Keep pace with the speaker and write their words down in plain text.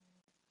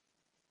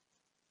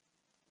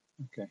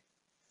Okay,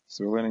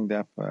 so we're learning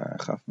Daf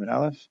Chaf Mid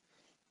Aleph,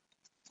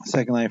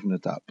 second line from the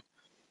top.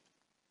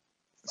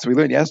 So we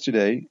learned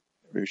yesterday,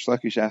 Rish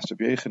Lakish asked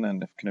Rabbi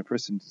Yochanan, if can a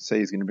person say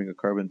he's going to bring a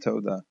carbon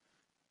toda,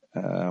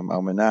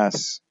 al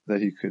manas,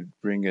 that he could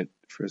bring it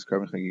for his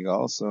carbon chagig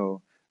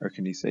also, or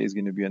can he say he's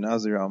going to be a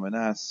nazir al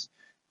manas,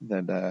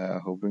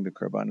 that he'll bring the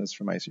carbonas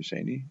from Meiser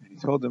Sheni? And he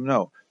told him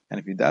no, and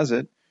if he does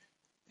it,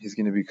 he's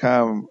going to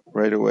become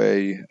right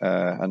away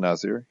a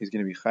nazir. He's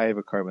going to be chayiv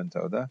a carbon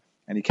toda,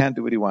 and he can't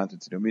do what he wanted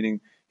to do.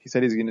 Meaning, he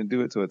said he's going to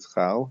do it to its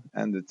chal,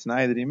 and the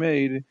t'nai that he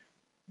made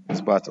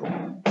is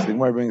batal. So the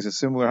Gemara brings a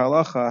similar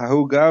halacha.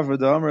 Hahu gavra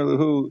da'amar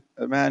luhu,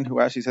 a man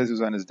who actually says he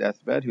was on his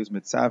deathbed, he was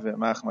mitzaveh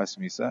machmas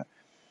misa,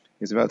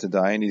 he's about to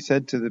die, and he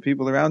said to the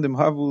people around him,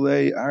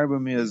 Havulei arba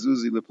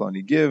miazuzi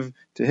leploni, give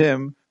to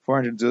him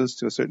 400 zuz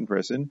to a certain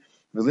person,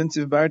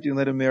 v'lintiv barti, and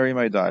let him marry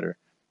my daughter.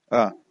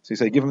 So he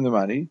said, give him the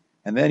money,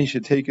 and then he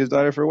should take his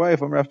daughter for a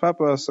wife. Rav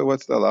Papa, so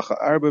what's the halacha?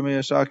 Arba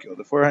miashakil,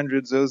 the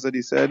 400 zuz that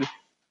he said,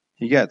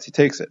 he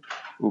takes it.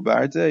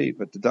 Ubarte,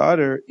 but the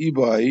daughter,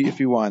 ibai, if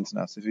he wants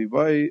nas. If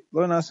ibai,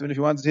 lo nas, and if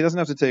he wants, he doesn't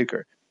have to take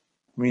her.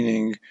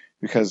 Meaning,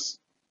 because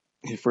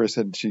he first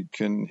said he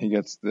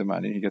gets the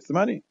money,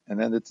 and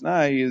then the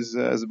t'nai is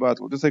as a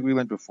bottle, just like we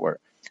learned before.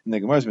 And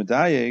the Gemara's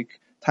medayek,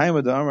 time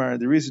of Damar,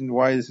 the reason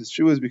why this is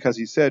true is because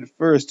he said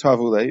first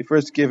tavule,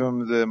 first give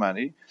him the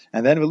money,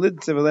 and then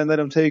let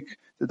him take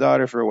the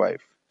daughter for a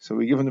wife. So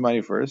we give him the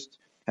money first,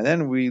 and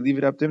then we leave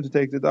it up to him to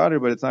take the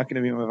daughter, but it's not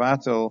going to be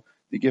mavatal,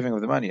 the giving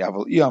of the money.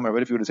 But if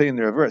you would have taken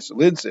the reverse,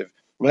 Linsiv,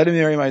 let him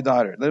marry my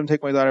daughter, let him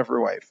take my daughter for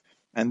a wife,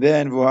 and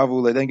then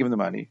vuhavu, then give him the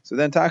money. So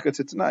then taka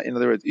tzitna, in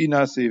other words,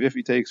 inasiv, if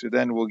he takes her,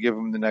 then we'll give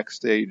him the next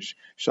stage.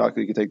 Shakli,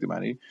 he can take the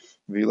money.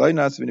 V'ilay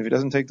nasiv, and if he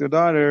doesn't take the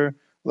daughter,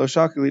 lo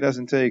shakli,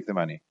 doesn't take the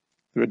money.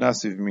 The word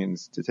nasiv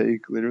means to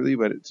take literally,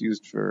 but it's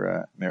used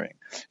for marrying.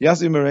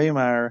 Yasiv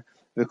mereimar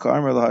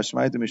v'karmer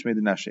lahashmayta mishmei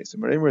denashe. So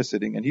Mereimar is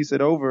sitting, and he said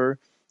over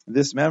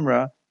this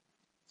memra,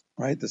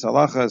 right? This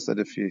halacha is that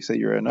if you say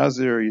you're a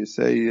nazir, or you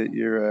say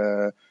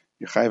you're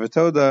chayv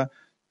toda,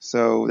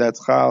 so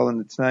that's chal, and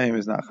the t'naim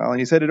is not chal. And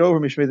he said it over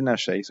mishmei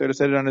denashe. He sort of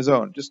said it on his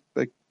own, just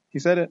like he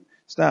said it.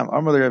 Stam.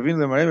 Amar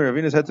Ravina Mereimar.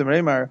 Ravina said to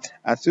Mereimar,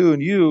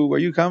 Atun, you, where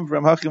you come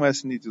from, hachim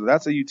asnitu.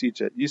 That's how you teach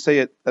it. You say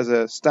it as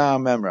a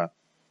stam memra.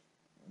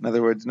 In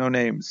other words, no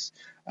names.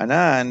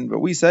 Anan, but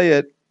we say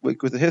it with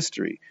the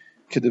history.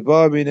 Like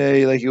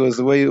it was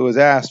the way it was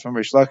asked from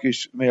Rish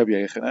Lakish, Rabbi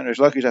Yochanan. Rish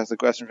Lakish asked the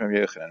question from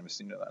Yochanan.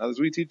 As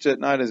we teach it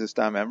not as a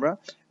stam emra,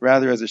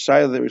 rather as a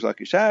shaila that Rish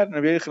Lakish had, and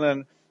Rabbi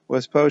Yochanan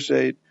was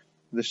poshet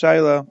the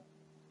shaila.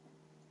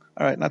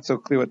 All right, not so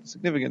clear what the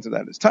significance of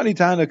that is. Tani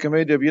Tana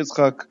Kamed Rabbi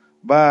Yitzchak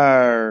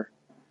Bar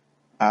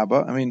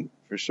Abba. I mean,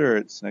 for sure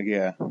it's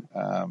nagia.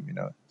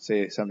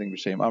 Say something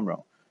b'shem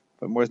Amro,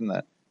 but more than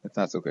that, it's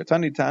not so clear.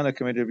 Tani Tana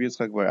Kamed Rabbi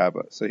Yitzchak Bar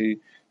Abba. So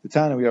the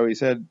Tana, we already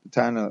said, the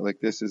Tana, like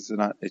this is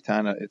not a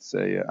Tana, it's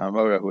a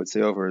Amora who would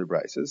say over the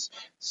Brises.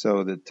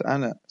 So the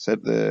Tana said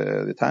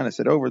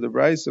over the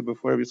Brisa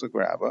before Rabbi Yitzchak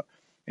Bar Abba.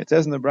 It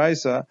says in the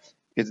Brisa,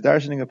 it's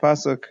darshaning a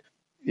pasuk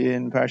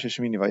in Parsha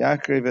Shmini,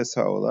 Vayakre Ves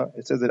Ha'ola.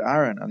 It says that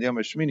Aaron, on the Yom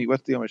HaShmini,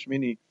 what's the Yom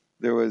HaShmini?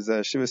 There was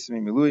Shiva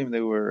Simi Miluim,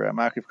 they were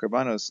Makriv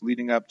Karbanos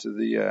leading up to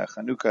the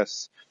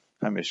Chanukas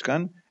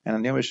HaMishkan. And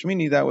on the Yom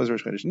HaShmini, that was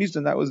Rosh Chodesh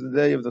Nisan, that was the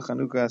day of the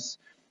Chanukas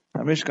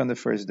HaMishkan, the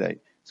first day.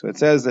 So it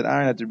says that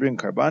Aaron had to bring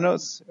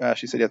karbanos.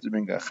 She said you have to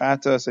bring a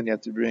chatos and you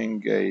have to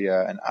bring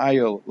an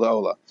ayol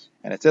laola.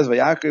 And it says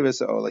vayakriv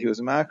es ola. He was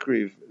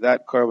makriv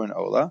that karban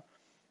ola.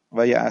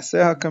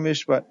 Vayaseh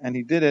kamishpat, and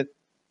he did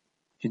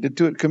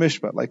to it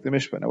kamishpat, like the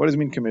mishpat. Now what does it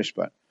mean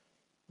kamishpat?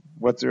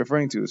 What's it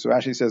referring to? So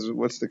Rashi says,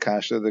 what's the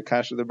kasha? The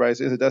kasha of the Bryce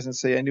is, it doesn't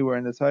say anywhere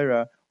in the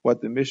Torah what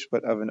the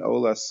mishpat of an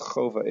olas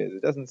chova is.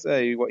 It doesn't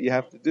say what you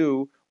have to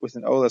do with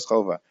an olas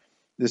chova.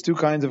 There's two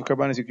kinds of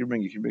karbanos you can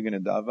bring. You can bring in a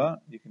dava,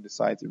 you can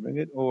decide to bring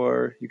it,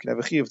 or you can have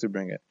a chiyuv to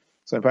bring it.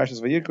 So in Parshas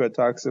Vayikra it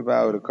talks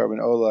about a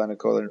karban ola and a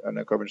karban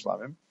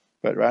shlamim,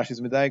 but Rashi's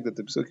medayik that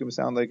the psukim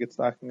sound like it's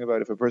talking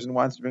about if a person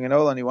wants to bring an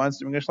ola and he wants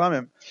to bring a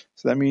shlamim,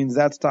 so that means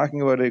that's talking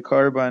about a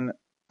karban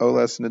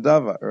olas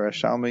nedava or a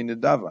shalmei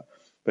nedava.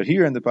 But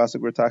here in the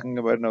pasuk we're talking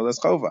about an olas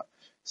chova.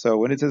 So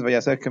when it says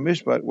vayaseh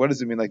kamishpat, what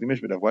does it mean like the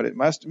mishpat of what it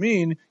must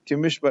mean?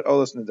 Kamishpat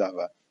olas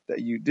nedava. That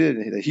he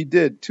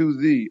did to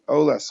the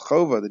olas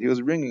chova that he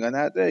was bringing on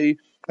that day,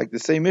 like the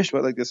same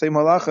mishpat, like the same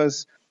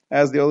halachas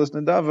as the olas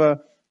nedava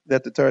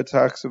that the Torah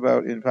talks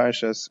about in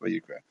Parshas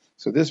Vayikra.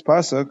 So this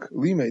pasuk,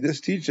 lime, this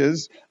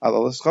teaches al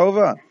olas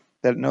chova,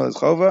 that an olas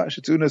chova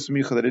shetuna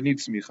smicha, that it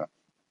needs smicha.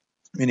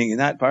 Meaning in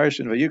that parsha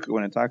in Vayikra,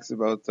 when it talks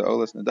about the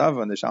olas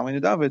nedava and the shalmei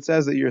nedava, it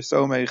says that you're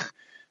somech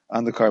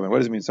on the carbon. What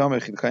does it mean?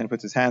 Somech, the kind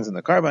puts his hands in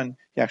the carbon,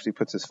 he actually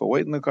puts his full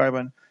weight in the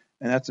carbon,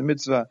 and that's a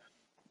mitzvah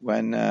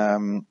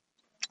when.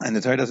 And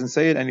the Torah doesn't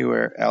say it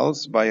anywhere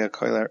else by a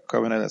korban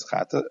olas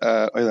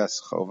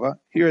chova.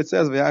 Here it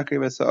says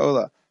v'yakriv es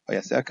ha'ola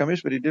v'yaseh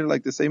kamish, but he did it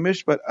like the same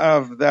mishpat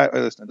of that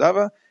olas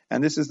nedava,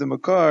 and this is the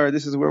makar.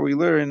 This is where we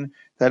learn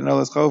that an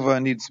olas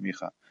chova needs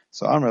smicha.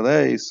 So Amar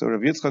Lei, so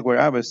Rav Yitzchak Bar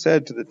Abba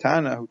said to the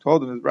Tana who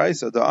told him his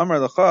brisa, the Amar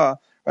Lacha,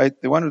 right?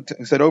 The one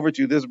who said over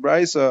to you this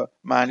Beitzah,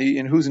 Mani,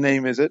 in whose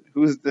name is it?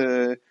 Who's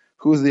the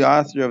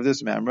author of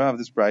this memra, of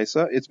this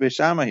Beitzah? It's Beis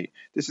Shammai.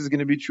 This is going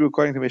to be true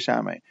according to Beis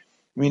Shammai.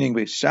 Meaning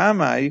Beis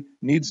Shammai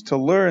needs to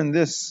learn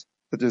this,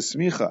 that there's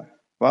smicha.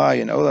 By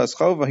in Olas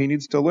Chova, he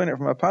needs to learn it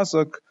from a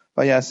pasuk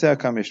by Yaseh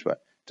Kamishpat.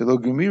 To lo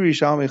Gemiri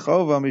Shalmi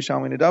Chova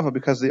Mishalmi Nedava,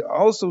 because they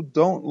also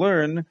don't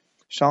learn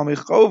Shalmi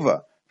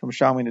Chova from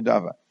Shalmi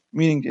Nedava.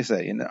 Meaning to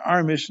say, in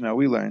our Mishnah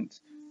we learned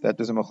that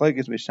there's a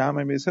machlekes Beis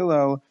Shammai Beis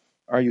Hillel.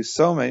 Are you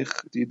somech?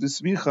 Do you do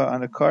smicha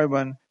on a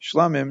karban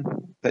shlamim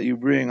that you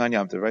bring on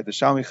Yom Tov? Right, the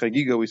Shalmi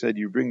Chagiga, we said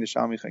you bring the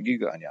Shalmi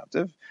Chagiga on Yom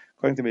Tov.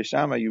 According to Beis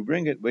Shammai, you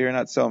bring it, but you're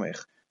not somech.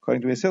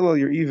 According to Beis Hillel,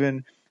 you're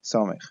even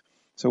somech.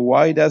 So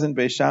why doesn't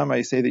Beis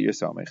Shammai say that you're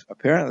somech?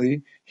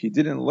 Apparently, he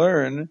didn't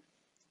learn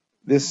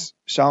this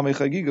Shalmi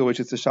Chagiga, which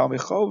is the Shalmi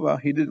Chova.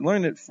 He didn't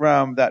learn it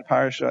from that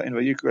parasha in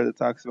Vayikra that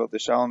talks about the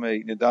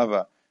Shalmi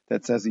Nedava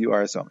that says that you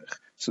are a somech.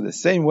 So the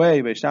same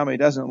way Beis Shammai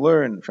doesn't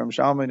learn from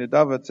Shalmi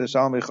Nedava to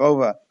Shalmi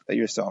Chova that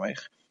you're somech.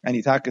 And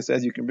Itaka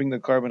says you can bring the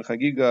Karban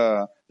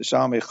Chagiga, the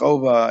Shalmi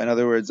Chova, in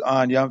other words,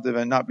 on Yom Tov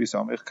and not be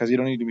somech, because you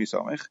don't need to be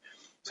somech.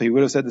 So he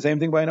would have said the same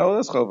thing by an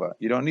Olas Chova.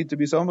 You don't need to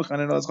be somech on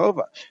an Olas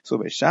Chova. So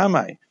Beis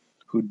Shammai,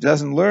 who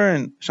doesn't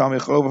learn Shalmi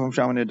Chova from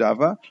Shalmi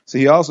Nedava, so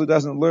he also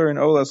doesn't learn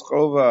Olas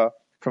Chova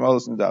from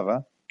Olas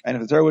Nedava. And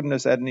if the Torah wouldn't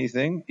have said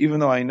anything, even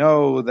though I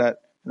know that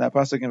in that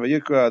pasuk in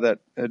Vayikra that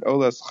at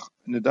Olas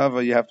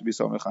Nedava you have to be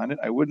somech on it,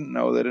 I wouldn't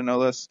know that in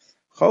Olas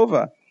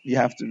Chova you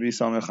have to be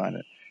somech on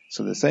it.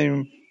 So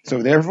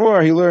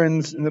therefore he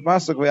learns in the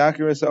pasuk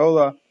Vayakira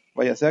Sa'ola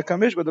Vayaseh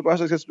Kamish, but the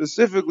pasuk says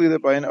specifically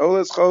that by an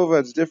Olas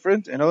Chova it's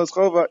different, and Olas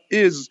Chova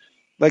is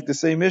like the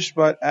same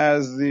mishpat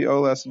as the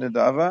Olas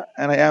Nedava,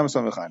 and I am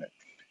somech on it.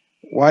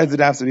 Why does it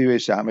have to be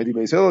Beis Shammai?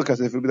 Beis Hillel,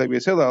 because if it would be like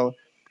Beis Hillel,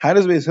 how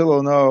does Beis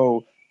Hillel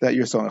know that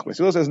you're somech? Beis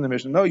Hillel says in the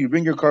Mishnah, no, you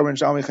bring your karban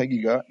Shalmi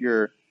Chagiga,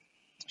 your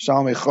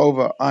Shalmi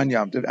Chova on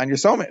Yom Tov, and you're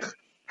somech.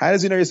 How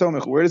does he know you're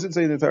somech? Where does it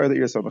say in the Torah that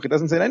you're somech? It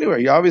doesn't say it anywhere.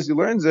 He obviously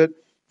learns it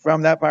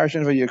from that parasha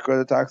in Vayikra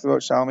that talks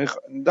about Shalmi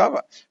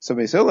Nedava. So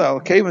Beis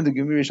Hillel came into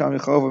Gemiri Shalmi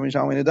Chova and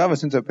Shalmi Nedava,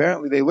 since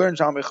apparently they learned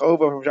Shalmi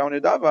Chova from Shalmi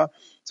Nedava,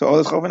 so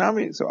Olas Chova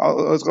Nami, so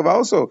Olas Chova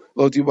also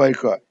Lo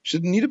Tibayikra.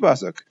 Shouldn't need a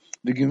pasuk.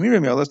 The Gemiri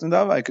mi Olas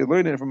Nedava, I could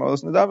learn it from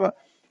Olas Nedava.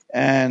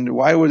 And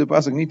why would the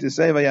pasuk need to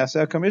say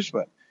Vayaseh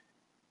Kamishpat?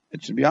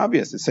 It should be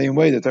obvious. The same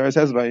way the Torah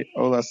says by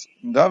Olas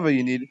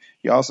Nedava,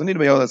 you also need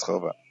by Olas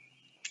Chova.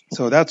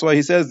 So that's why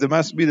he says there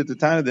must be that the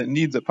Tana that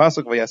needs a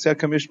pasuk Vayaseh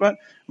Kamishpat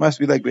must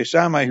be like Beis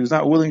Shammai, who's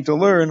not willing to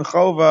learn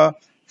Chova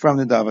from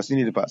Nedava. So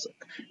you need a pasuk.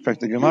 In fact,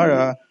 the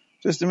Gemara,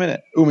 just a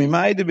minute.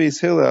 Umimai de Beis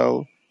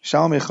Hillel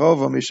Shalmi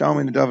Chova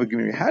Mishalmi Nedava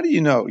Gemiri. How do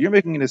you know? You're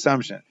making an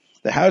assumption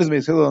that how does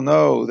Beis Hillel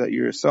know that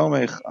you're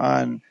somech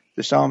on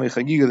the Shalmi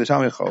Chagiga, the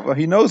Shalmi Chova?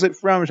 He knows it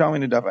from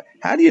Shalmi Nedava.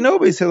 How do you know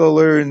Beis Hillel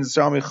learns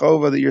Shalmi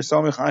Chova that you're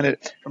somech on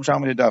it from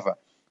Shalmi Nedava?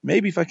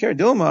 Maybe Fakir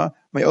Dilma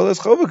my Olas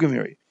Chova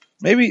Gemiri.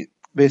 Maybe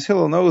Beis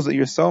Hillel knows that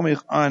you're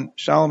somech on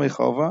Shalmi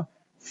Chova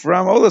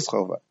from Olas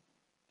Chova.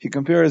 He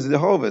compares the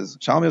Chovas.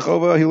 Shalmi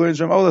Chova he learns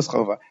from Olas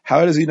Chova.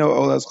 How does he know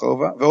Olas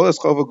Chova? Olas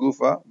Chova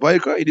Gufa.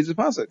 Ba'ikra he needs a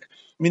pasuk.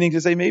 Meaning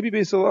to say maybe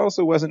Beis Hillel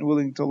also wasn't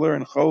willing to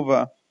learn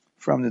Chova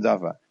from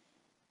Nedava.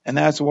 And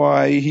that's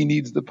why he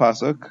needs the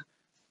pasuk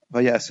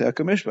Vayaseh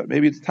Kamishpat.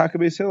 Maybe it's Taka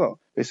Beis Hillel.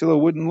 Beis Hillel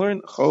wouldn't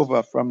learn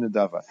Chova from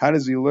Nedava. How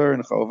does he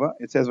learn Chova?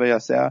 It says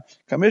Vayaseh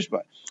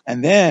Kamishpat.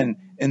 And then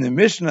in the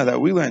Mishnah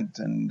that we learned,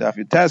 and if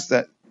you test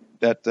that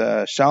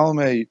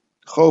Shalmei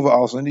Chova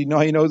also, and he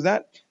knows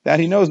that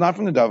he knows not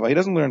from Nedava. He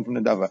doesn't learn from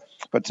Nedava.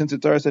 But since the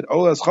Torah said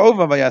Olas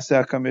Chova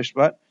Vayaseh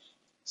Kamishpat,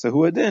 so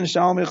who adin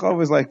Shalmei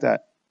Chova is like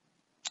that.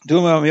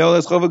 Duma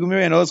Olas Chova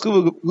Gemiri and Olas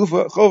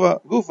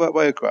Chova Gufa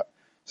Vayikra.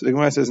 So the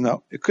Gemara says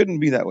no, it couldn't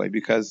be that way,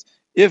 because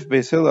if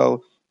Beis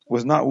Hillel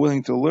was not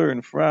willing to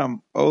learn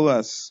from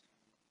from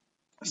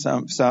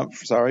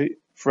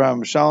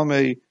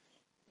Shalmei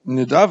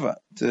Nedava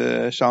to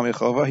Shalmei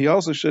Chova, he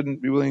also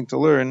shouldn't be willing to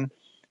learn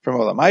from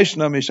Olam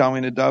Maishna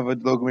Shalmei Nedava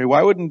Logmir.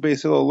 Why wouldn't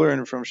Beis Hillel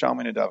learn from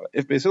Shalmei Nedava?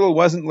 If Beis Hillel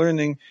wasn't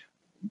learning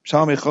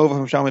Shalmei Chova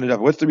from Shalmei Nedava,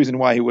 what's the reason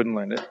why he wouldn't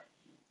learn it?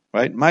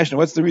 Right? Maishna,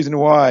 what's the reason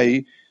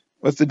why?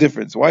 What's the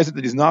difference? Why is it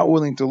that he's not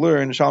willing to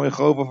learn Shalmei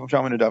Chova from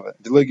Shalmei Nedava?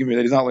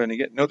 That he's not learning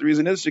it. No, the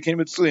reason is Shekin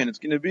Mitzlian. It's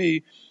going to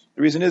be,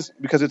 the reason is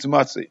because it's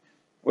Matzi.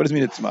 What does it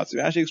mean it's Matzi?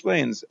 It actually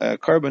explains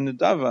Karban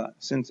Nedava,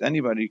 since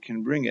anybody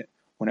can bring it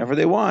whenever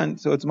they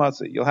want, so it's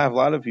Matzi. You'll have a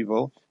lot of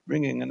people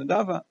bringing a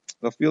Nedava.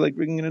 They'll feel like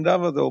bringing a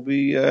Nedava. They'll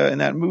be in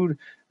that mood.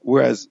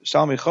 Whereas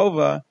Shalmei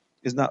Chova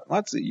is not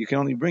Matzi. You can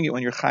only bring it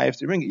when you're chayiv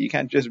to bring it. You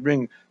can't just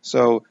bring.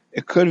 So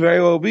it could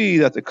very well be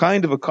that the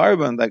kind of a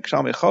Karban like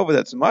Shalmei Chova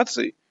that's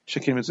Matzi,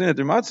 Shekin Mitzvah, that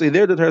they're Matzi,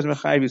 there the Torah is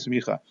Mechayiv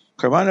Yismicha.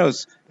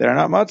 Karbanos that are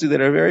not Matzi, that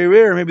are very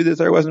rare, maybe the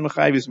Torah wasn't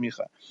Mechayiv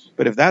Yismicha.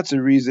 But if that's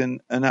a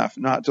reason enough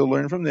not to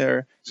learn from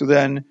there, so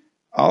then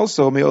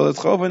also Me'olas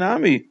Chova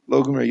Nami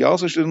Logumir, you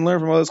also shouldn't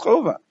learn from Olas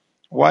Chova.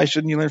 Why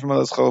shouldn't you learn from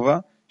Olas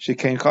Chova?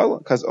 Shekein Kala,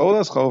 because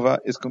Olas Chova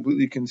is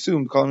completely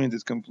consumed. Kala means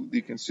it's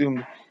completely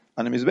consumed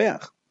on the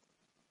Mizbeach.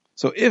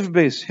 So if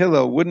Beis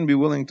Hillel wouldn't be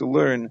willing to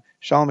learn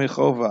Shalmei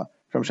Chova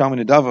from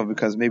Shalmei Nedava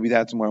because maybe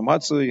that's more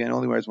matzui, and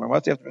only where it's more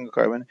matzui you have to bring a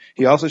carbon.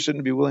 He also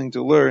shouldn't be willing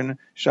to learn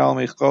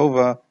Shalmei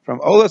Chova from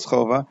Olas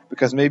Chova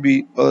because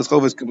maybe Olas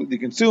Chova is completely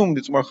consumed.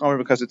 It's more chomer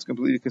because it's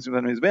completely consumed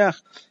on Mizbeach,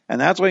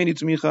 and that's why you need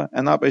Smicha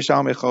and not by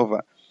Shalmei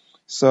Chova.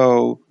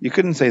 So you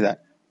couldn't say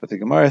that. But the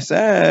Gemara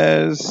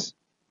says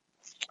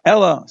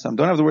Ella. Some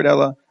don't have the word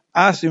Ella.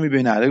 Asumi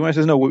Beinah. The Gemara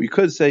says no. What we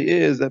could say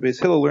is that Beis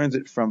Hillel learns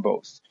it from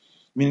both.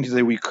 Meaning to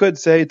say, we could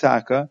say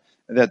Taka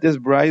that this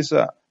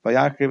Beitzah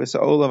Vayakriv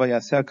Esa'ola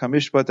Vayaseh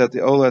Kamishpat, that the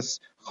Olas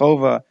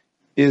Chova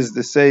is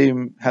the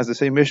same, has the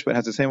same mishpat,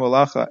 has the same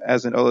olacha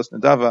as an Olas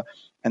Nedava,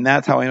 and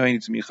that's how I know I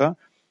need Smicha.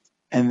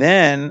 And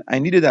then I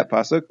needed that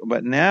pasuk,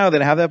 but now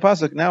that I have that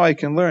pasuk, now I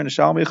can learn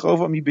Shalmei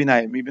Chova Mi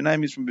Binai. Mi Binai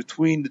means from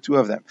between the two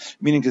of them.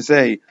 Meaning to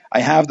say, I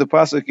have the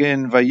pasuk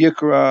in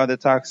Vayikra that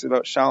talks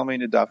about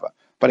Shalmei Nedava.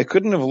 But I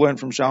couldn't have learned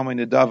from Shalmei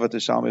Nedava to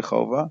Shalmei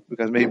Chova,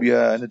 because maybe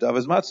Nedava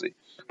is Matzi.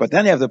 But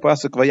then you have the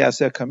pasuk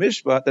Vayaseh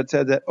Kamishpat that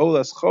said that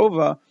Olas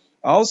Chova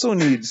also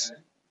needs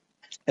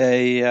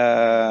a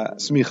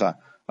smicha.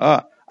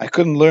 I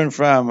couldn't learn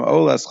from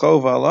Olas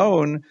Chova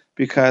alone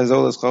because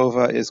Olas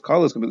Chova is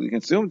completely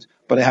consumed,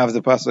 but I have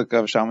the pasuk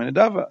of Shalmei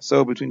Nedava.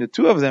 So between the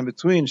two of them,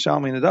 between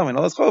Shalmei Nedava and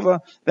Olas Chova,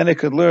 then I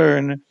could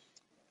learn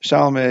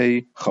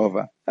Shalmei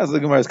Chova. As the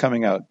Gemara is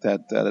coming out,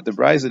 that the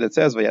Beitzah that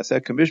says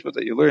Vayaseh Kamishpat,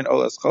 that you learn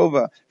Olas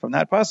Chova from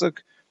that pasuk,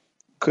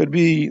 could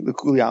be the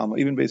Kuli Alma.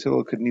 Even Beis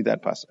Hillel could need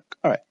that pasuk.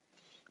 All right.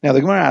 Now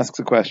the Gemara asks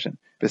a question.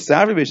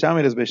 Besavi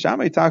Beishamai, does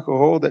Beishamai Taka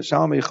hold that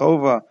Shalmei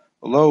Chova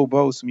lo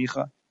bo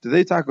smicha? Do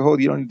they Taka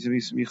hold you don't need to be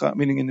smicha?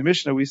 Meaning in the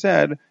Mishnah we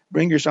said,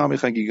 bring your Shalmei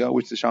Chagiga,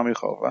 which is Shalmei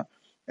Chova,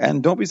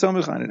 and don't be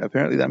samich on it.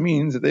 Apparently that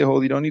means that they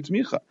hold you don't need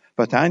smicha.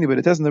 But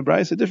it says in the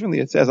Beitzah differently.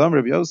 It says, Amr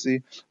Rabbi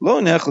Yossi,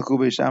 lo nechleku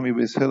Beishamai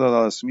Beis Hillel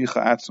al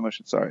smicha atzma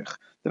shetzarich.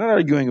 They're not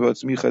arguing about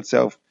smicha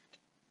itself,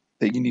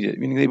 that you need it.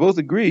 Meaning they both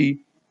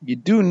agree you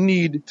do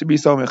need to be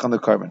samich on the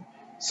carbon.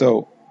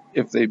 So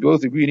if they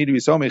both agree you need to be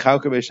somich, how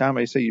could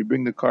Beishamai say you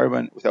bring the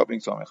carbon without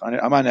being somich on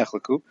it? Aman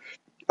echleku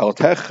al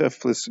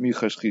techef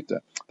l'smicha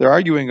shchita. They're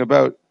arguing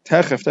about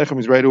techef. Techef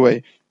means right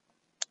away.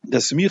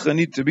 Does smicha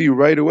need to be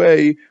right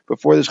away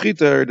before the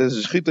shchita, or does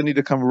the shchita need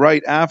to come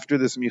right after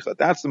the smicha?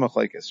 That's the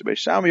machlekes.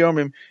 Beishamai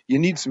yomrim, you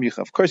need smicha.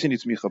 Of course you need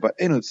smicha, but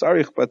enut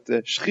tzarich. But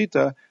the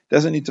shchita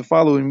doesn't need to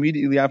follow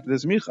immediately after the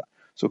smicha.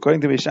 So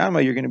according to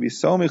Beishamai, you're going to be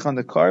somich on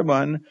the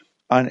carbon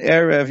on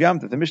erev Yom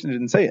Tov. The Mishnah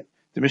didn't say it.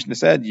 The Mishnah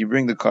said you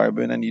bring the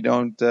carbon and you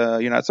don't,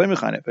 you're not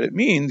soymich on it, but it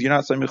means you're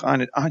not soymich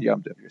on it on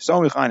Yom Tov. You're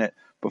soymich on it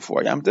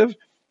before Yom Tov,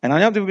 and on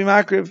Yom Tov will be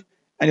makriv,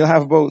 and you'll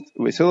have both.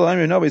 Beis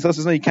Hillel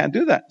says no, you can't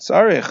do that.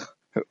 Sarich,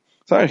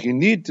 you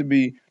need to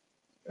be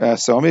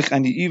soymich,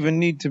 and you even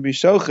need to be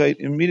shochet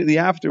immediately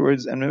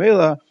afterwards, and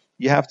memela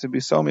you have to be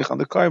soymich on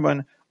the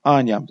carbon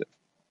on Yom Tov.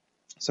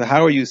 So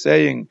how are you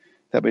saying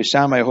that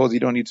Beishamai holds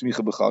you don't need smicha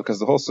b'chlal? Because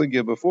the whole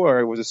sugya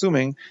before was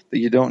assuming that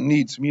you don't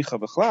need smicha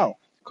b'chlal,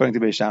 according to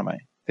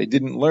Beishamai. They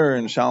didn't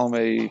learn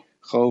Shalmei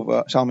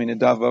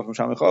Nedava from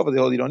Shalmei Chova. They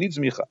hold you don't need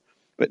smicha.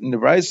 But in the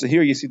Beitzah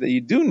here, you see that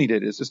you do need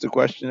it. It's just a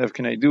question of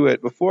can I do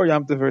it before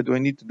Yom Tov or do I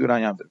need to do it on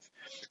Yom Tov?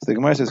 So the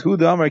Gemara says, "Who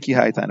damar ki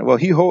haytana?" Well,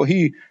 he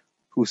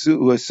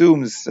who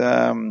assumes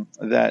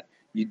that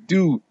you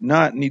do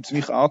not need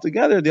smicha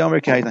altogether. The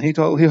Amar ki haytana. He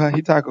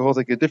holds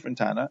like a different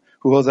Tana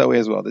who holds that way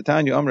as well. The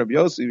Tanya Amar Rabbi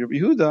Yossi, Rabbi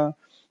Yehuda,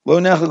 lo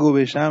nechagu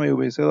Beishamai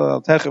uBeis Hillel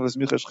al techef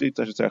l'smicha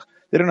shchita.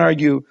 They don't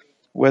argue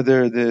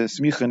whether the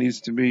smicha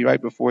needs to be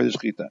right before the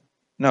shchita.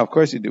 No, of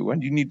course you do.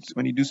 When you do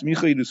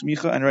smicha, you do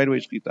smicha and right away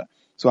shchita.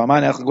 So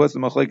aman echad, what's the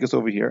machlekes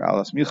over here?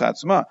 Ala smicha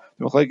atzma.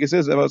 The machlekes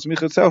is about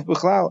smicha itself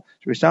b'chlal.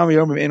 Beishamai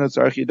yomrim einot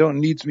tzarich. You don't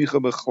need smicha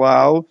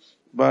b'chlal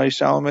by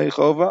Shalmei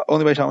Chova,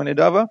 only by Shalmei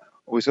Nedava.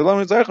 We say lo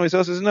tzarich. We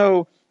says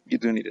no, you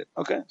do need it.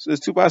 Okay, so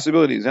there's two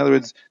possibilities. In other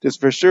words, it's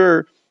for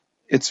sure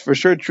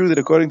true that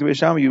according to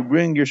Beishamai, you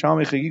bring your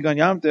Shalmei Chagig on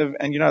Yom Tov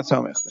and you're not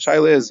Samech. The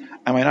Shaila is,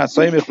 am I not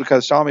Samech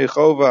because Shalmei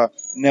Chova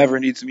never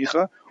needs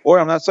Smicha? Or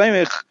I'm not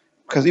Samech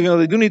because even though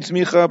they do need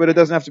Smicha, but it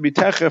doesn't have to be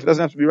Techef, it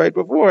doesn't have to be right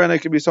before, and it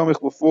can be Samech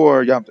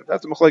before Yom Tov.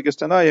 That's the Machlekes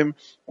Tanaim,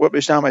 what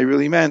Beishamai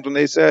really meant when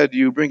they said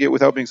you bring it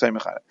without being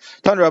Samech on it.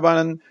 Tan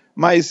Rabbanan,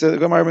 Maisa, the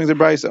Gemara brings a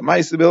Beitzah.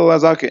 Maisa Bil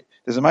Lazake.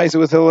 There's a Maisa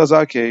with Hillel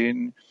Lazake.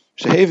 And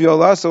Shehevi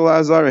Olaso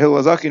Lazara,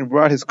 Hillel Lazake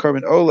brought his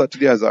carbon Ola to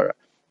the Azara.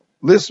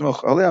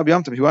 Lismuch alei ab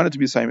Yom Tov. He wanted to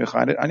be saimich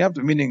on it on Yom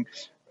Tov, meaning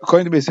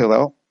according to Beis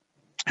Hillel,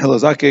 Hillel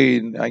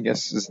Zakei, I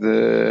guess is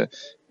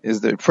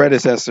the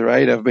predecessor,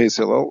 right, of Beis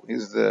Hillel.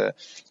 He's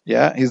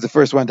the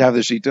first one to have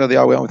the shita. They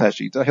all went with that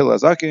shita. Hillel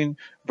Zakei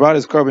brought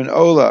his carbon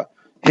ola.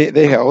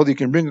 They held you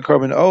can bring a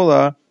carbon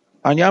ola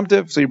on Yom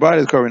Tov, so he brought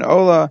his carbon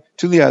ola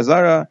to the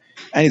Azara,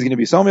 and he's going to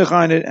be saimich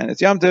on it, and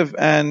it's Yom Tov,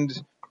 and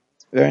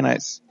very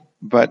nice.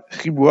 But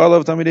Chibru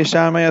of Talmidei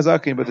Shammai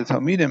Azakin, but the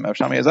Talmidim of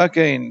Shammai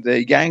Azakin,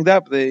 they ganged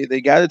up, they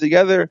gathered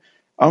together.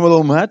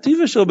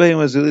 They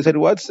said,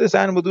 "What's this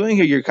animal doing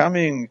here? You're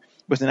coming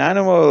with an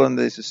animal, and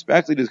they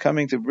suspected he's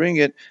coming to bring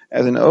it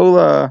as an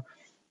ola,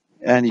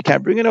 and you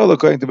can't bring an ola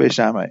according to Beis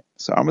Shammai."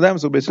 So Amadam,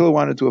 so Beis Hillel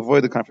wanted to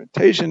avoid the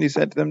confrontation. He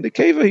said to them, "The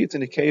keva, it's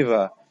in the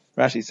keva."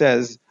 Rashi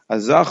says, "A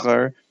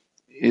zachar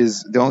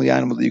is the only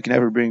animal that you can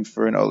ever bring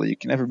for an ola. You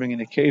can never bring a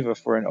nekeva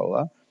for an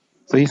ola.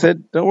 So he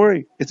said, don't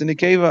worry, it's a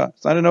nekeva,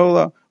 it's not an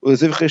ola.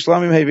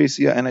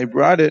 And I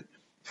brought it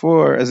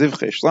for a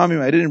zivche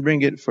shlamim. I didn't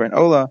bring it for an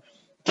ola.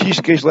 Kish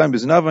kesh lam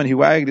biznavan. He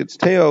wagged its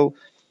tail.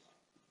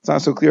 It's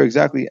not so clear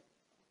exactly.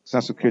 It's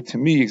not so clear to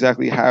me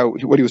exactly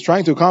what he was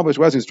trying to accomplish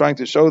was he was trying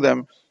to show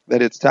them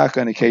that it's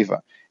taka and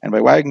nekeva. And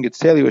by wagging its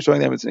tail, he was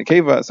showing them it's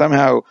nekeva.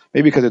 Somehow,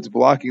 maybe because it's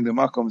blocking the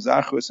makom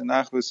zachus and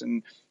nachus,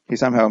 and he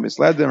somehow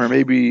misled them, or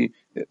maybe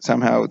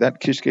somehow that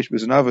kish kesh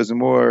biznav is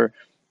more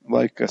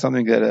like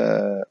something that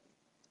a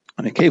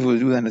nekeva would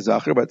do than a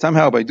zachar. But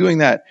somehow by doing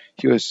that,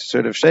 he was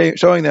sort of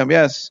showing them,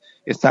 yes,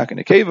 it's taka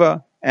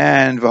nekeva,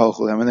 and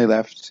v'holchu them, and they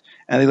left,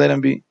 and they let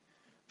him be.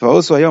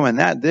 Also, on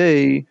that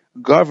day,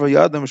 you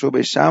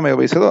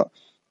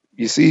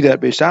see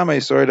that Beis Shammai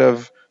sort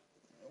of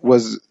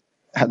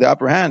had the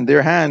upper hand.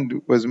 Their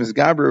hand was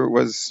misgaber,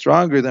 was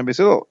stronger than Beis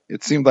Hillel.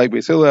 It seemed like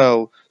Beis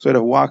Hillel sort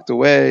of walked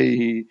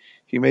away.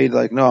 He made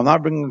like, no, I'm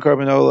not bringing a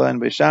korban ola, and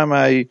Beis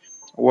Shammai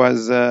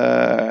was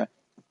going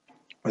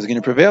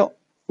to prevail.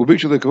 And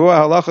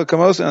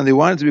they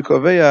wanted to be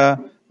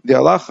koveya the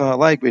halacha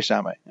like Beis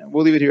Shammai. And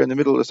we'll leave it here in the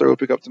middle of the story. We'll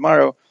pick up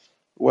tomorrow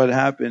what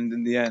happened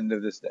in the end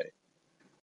of this day.